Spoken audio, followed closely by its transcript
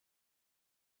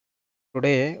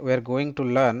Today we are going to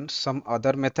learn some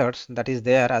other methods that is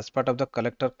there as part of the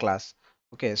collector class.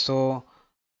 Okay, so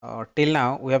till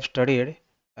now we have studied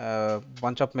a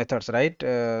bunch of methods, right?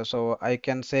 So I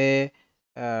can say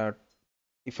uh,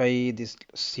 if I this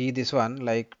see this one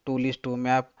like to list, to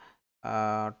map,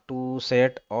 to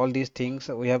set, all these things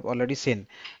we have already seen,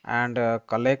 and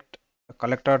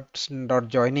collectors dot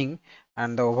joining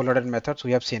and the overloaded methods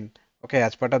we have seen. Okay,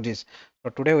 as part of this. So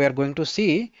today we are going to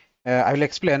see. I will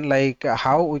explain like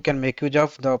how we can make use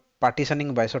of the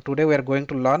partitioning by. So today we are going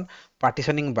to learn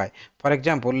partitioning by. For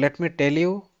example, let me tell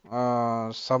you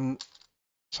some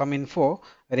info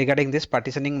regarding this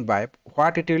partitioning by.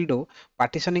 What it will do?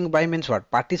 Partitioning by means what?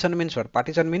 Partition means what?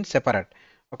 Partition means separate.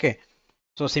 Okay,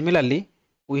 so similarly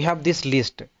we have this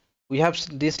list. We have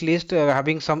this list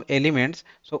having some elements,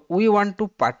 so we want to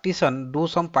partition, do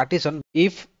some partition.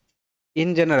 If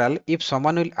in general, if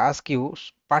someone will ask you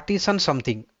partition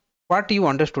something, what you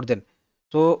understood then?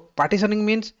 So partitioning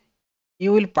means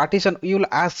you will partition, you will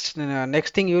ask,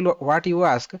 next thing you will, what you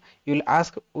ask, you will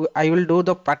ask, I will do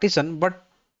the partition, but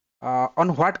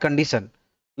on what condition?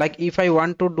 Like if I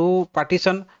want to do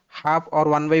partition half or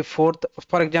 1 by 4th,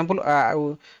 for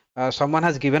example, someone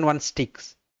has given one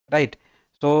sticks, right?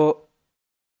 So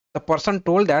the person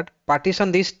told that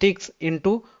partition these sticks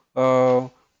into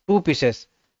two pieces.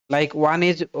 Like one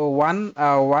is one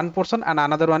portion and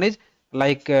another one is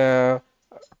like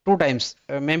two times.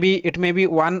 Maybe it may be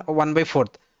 1 by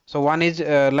 4th. So one is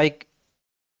like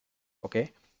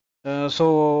okay.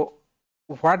 So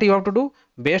what you have to do,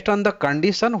 based on the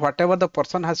condition whatever the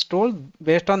person has told,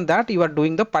 based on that you are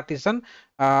doing the partition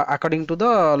according to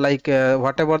the like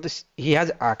whatever this he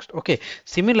has asked. Okay,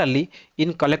 similarly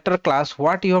in collector class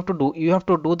what you have to do, you have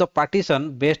to do the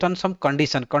partition based on some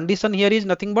condition. Condition here is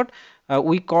nothing but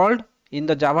we called in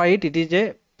the Java 8 it is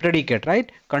a predicate,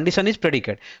 right? Condition is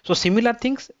predicate. So similar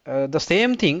things, the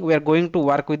same thing we are going to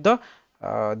work with the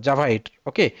Java 8.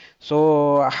 Okay,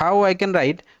 so how I can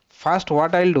write? First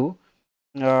what I'll do,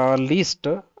 list,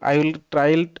 I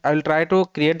will try to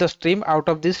create the stream out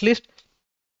of this list.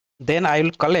 Then I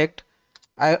will collect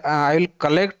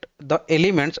the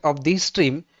elements of this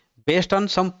stream based on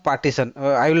some partition.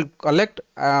 I will collect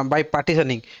by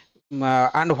partitioning.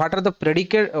 And what are the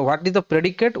predicate, what is the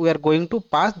predicate we are going to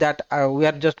pass, that we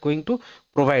are just going to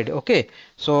provide. Okay,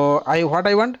 so I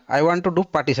want to do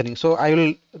partitioning, so I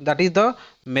will, that is the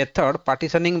method.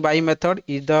 Partitioning by method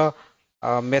is the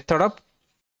method of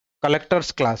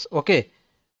collectors class. Okay,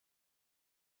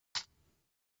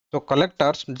 so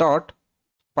collectors dot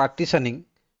partitioning,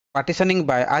 partitioning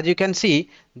by, as you can see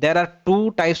there are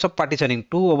two types of partitioning,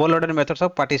 two overloaded methods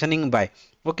of partitioning by.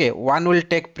 Okay, one will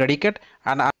take predicate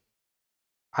and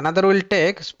another will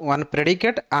take one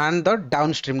predicate and the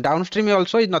downstream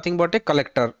also is nothing but a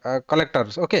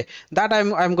collectors. Okay, that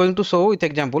I'm going to show with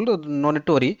example, no need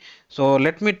to worry. So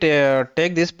let me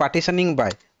take this partitioning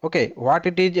by. Okay, what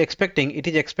it is expecting, it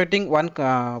is expecting one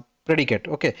predicate.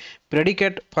 Okay,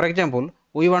 predicate, for example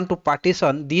we want to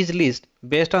partition these list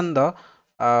based on the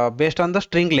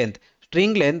string length,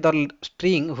 the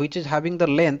string which is having the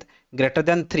length greater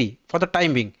than 3 for the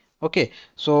time being. Okay,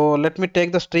 so let me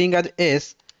take the string as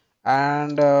s,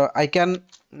 and I can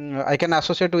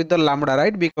associate with the lambda,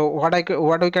 right? Because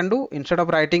what we can do, instead of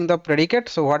writing the predicate,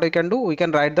 so what we can do, we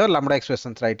can write the lambda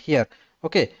expressions right here.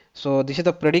 Okay, so this is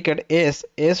the predicate s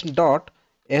dot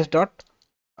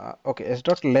okay, s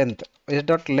dot length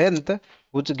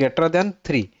which is greater than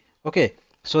 3. Okay,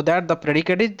 so that the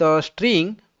predicate is the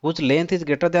string whose length is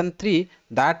greater than 3,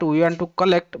 that we want to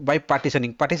collect by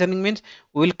partitioning. Partitioning means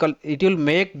it will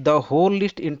make the whole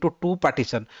list into two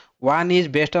partition. One is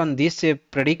based on this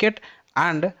predicate,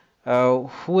 and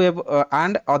whoever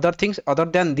and other things other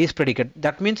than this predicate.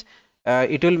 That means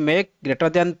it will make greater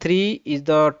than 3 is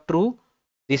the true.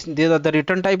 The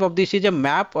return type of this is a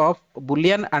map of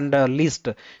boolean and list.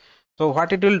 So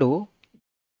what it will do,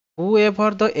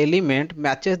 whoever the element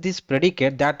matches this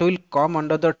predicate, that will come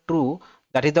under the true,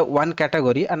 that is the one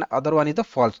category, and other one is the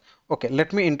false. Okay,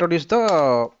 let me introduce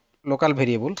the local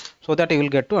variable so that you will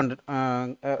get to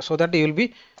so that you will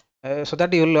be so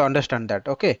that you will understand that.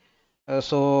 Okay,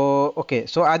 okay,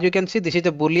 so as you can see, this is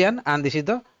the boolean and this is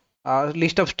the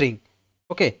list of string.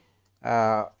 Okay,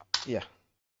 uh, yeah,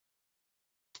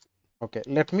 okay,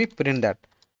 let me print that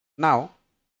now.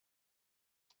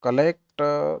 Collect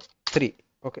 3.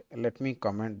 Okay, let me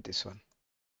comment this one,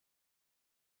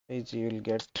 is you will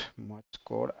get much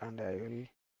code, and I will,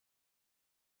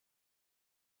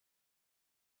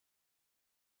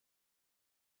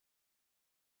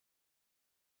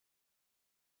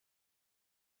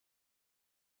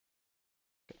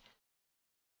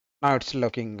 now it's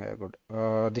looking good.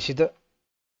 This is the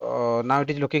now it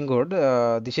is looking good.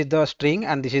 This is the string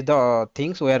and this is the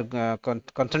things we are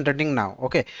concentrating now.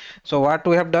 Okay, so what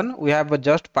we have done, we have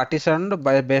just partitioned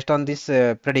by based on this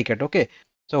predicate. Okay,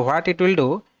 so what it will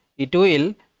do, it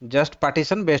will just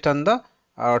partition based on the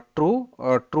true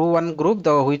one group,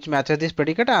 the which matches this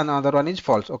predicate, and another one is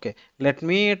false. Okay, let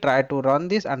me try to run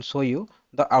this and show you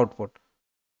the output.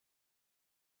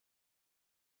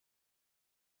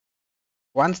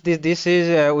 Once this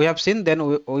is we have seen, then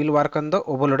we will work on the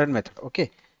overloaded method.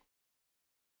 Okay.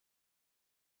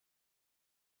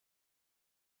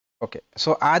 Okay,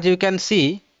 so as you can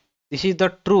see, this is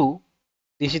the true.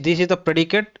 This is the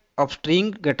predicate of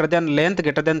string greater than length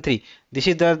greater than 3.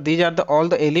 These are the all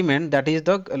the element that is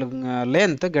the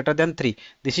length greater than 3.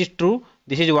 This is true.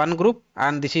 This is one group,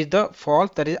 and this is the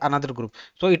false, that is another group.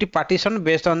 So it is partitioned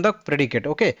based on the predicate.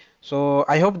 Okay. So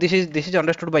I hope this is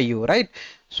understood by you, right?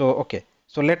 So okay.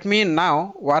 So let me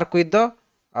now work with the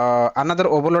another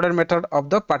overloaded method of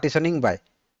the partitioning by.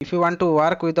 If you want to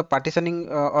work with the partitioning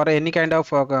or any kind of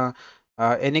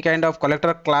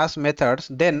collector class methods,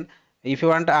 then if you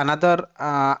want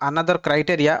another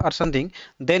criteria or something,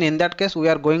 then in that case we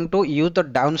are going to use the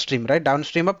downstream, right?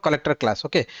 Downstream of collector class.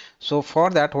 Okay, so for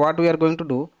that, what we are going to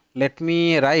do, let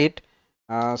me write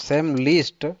same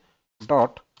list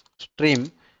dot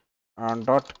stream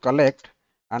dot collect,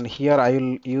 and here I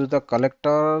will use the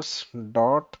collectors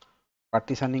dot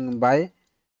partitioning by.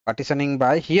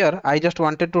 Here I just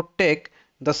wanted to take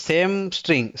the same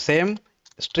string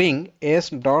s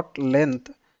dot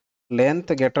length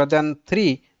greater than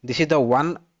 3. This is the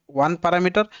one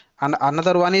parameter, and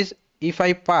another one is, if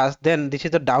I pass, then this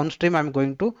is the downstream I'm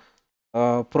going to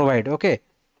provide. Okay,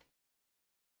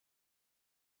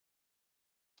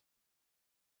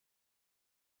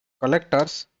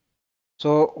 collectors.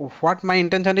 So what my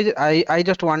intention is, I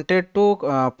just wanted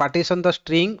to partition the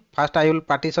string. First I will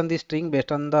partition the string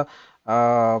based on the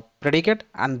predicate,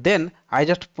 and then I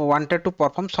just wanted to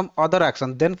perform some other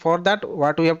action. Then for that,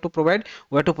 what we have to provide,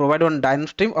 we have to provide one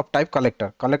downstream of type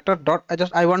collector dot.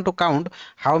 I want to count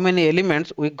how many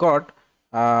elements we got,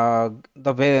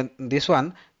 the way this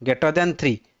one greater than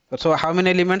 3. So how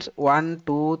many elements? 1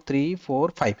 2 3 4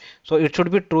 5. So it should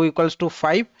be true equals to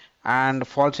 5 and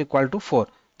false equal to 4.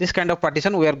 This kind of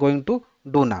partition we are going to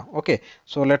do now. Okay,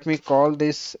 so let me call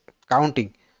this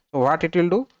counting. So what it will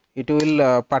do, it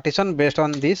will partition based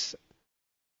on this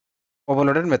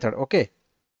overloaded method. Okay,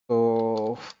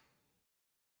 so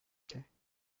okay,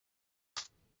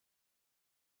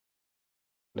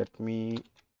 let me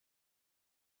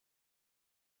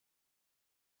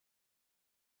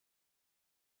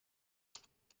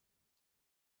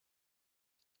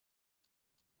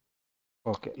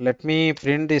okay, let me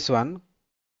print this one.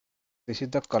 This is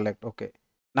the collect. Okay,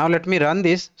 now let me run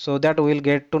this so that we will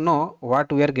get to know what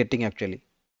we are getting actually.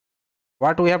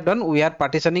 What we have done, we are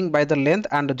partitioning by the length,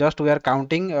 and just we are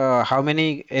counting how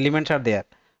many elements are there.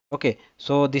 Okay,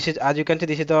 so this is, as you can see,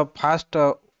 this is the first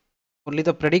only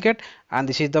the predicate, and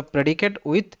this is the predicate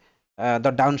with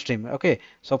the downstream. Okay,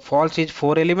 so false is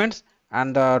 4 elements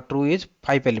and the true is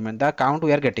 5 element, the count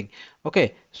we are getting.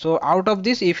 Okay, so out of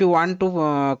this, if you want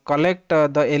to collect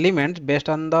the elements based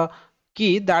on the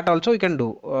key, that also you can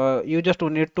do. You just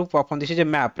need to perform, this is a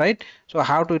map, right? So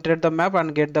how to iterate the map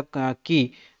and get the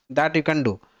key, that you can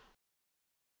do.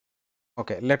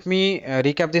 Okay, let me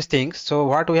recap these things. So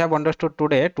what we have understood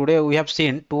today, we have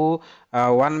seen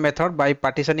one method by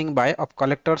partitioning by of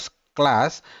collectors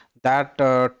class, that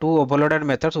two overloaded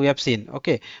methods we have seen.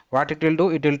 Okay, what it will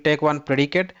do, it will take one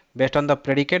predicate, based on the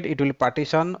predicate it will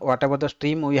partition whatever the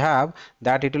stream we have,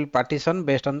 that it will partition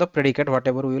based on the predicate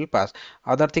whatever we will pass.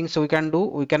 Other things we can do,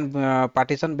 we can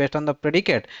partition based on the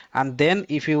predicate, and then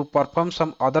if you perform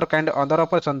some other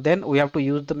operation, then we have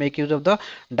to make use of the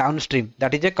downstream,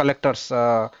 that is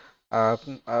a uh,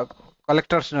 uh,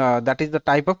 collectors, that is the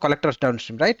type of collectors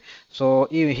downstream, right? So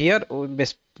here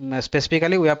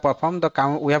specifically we have performed the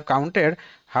count, we have counted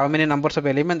how many numbers of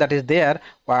element that is there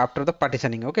after the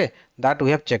partitioning. Okay, that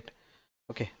we have checked.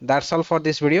 Okay, that's all for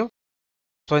this video.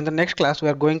 So in the next class we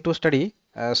are going to study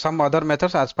some other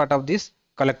methods as part of this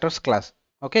collectors class.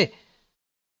 Okay,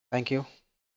 thank you.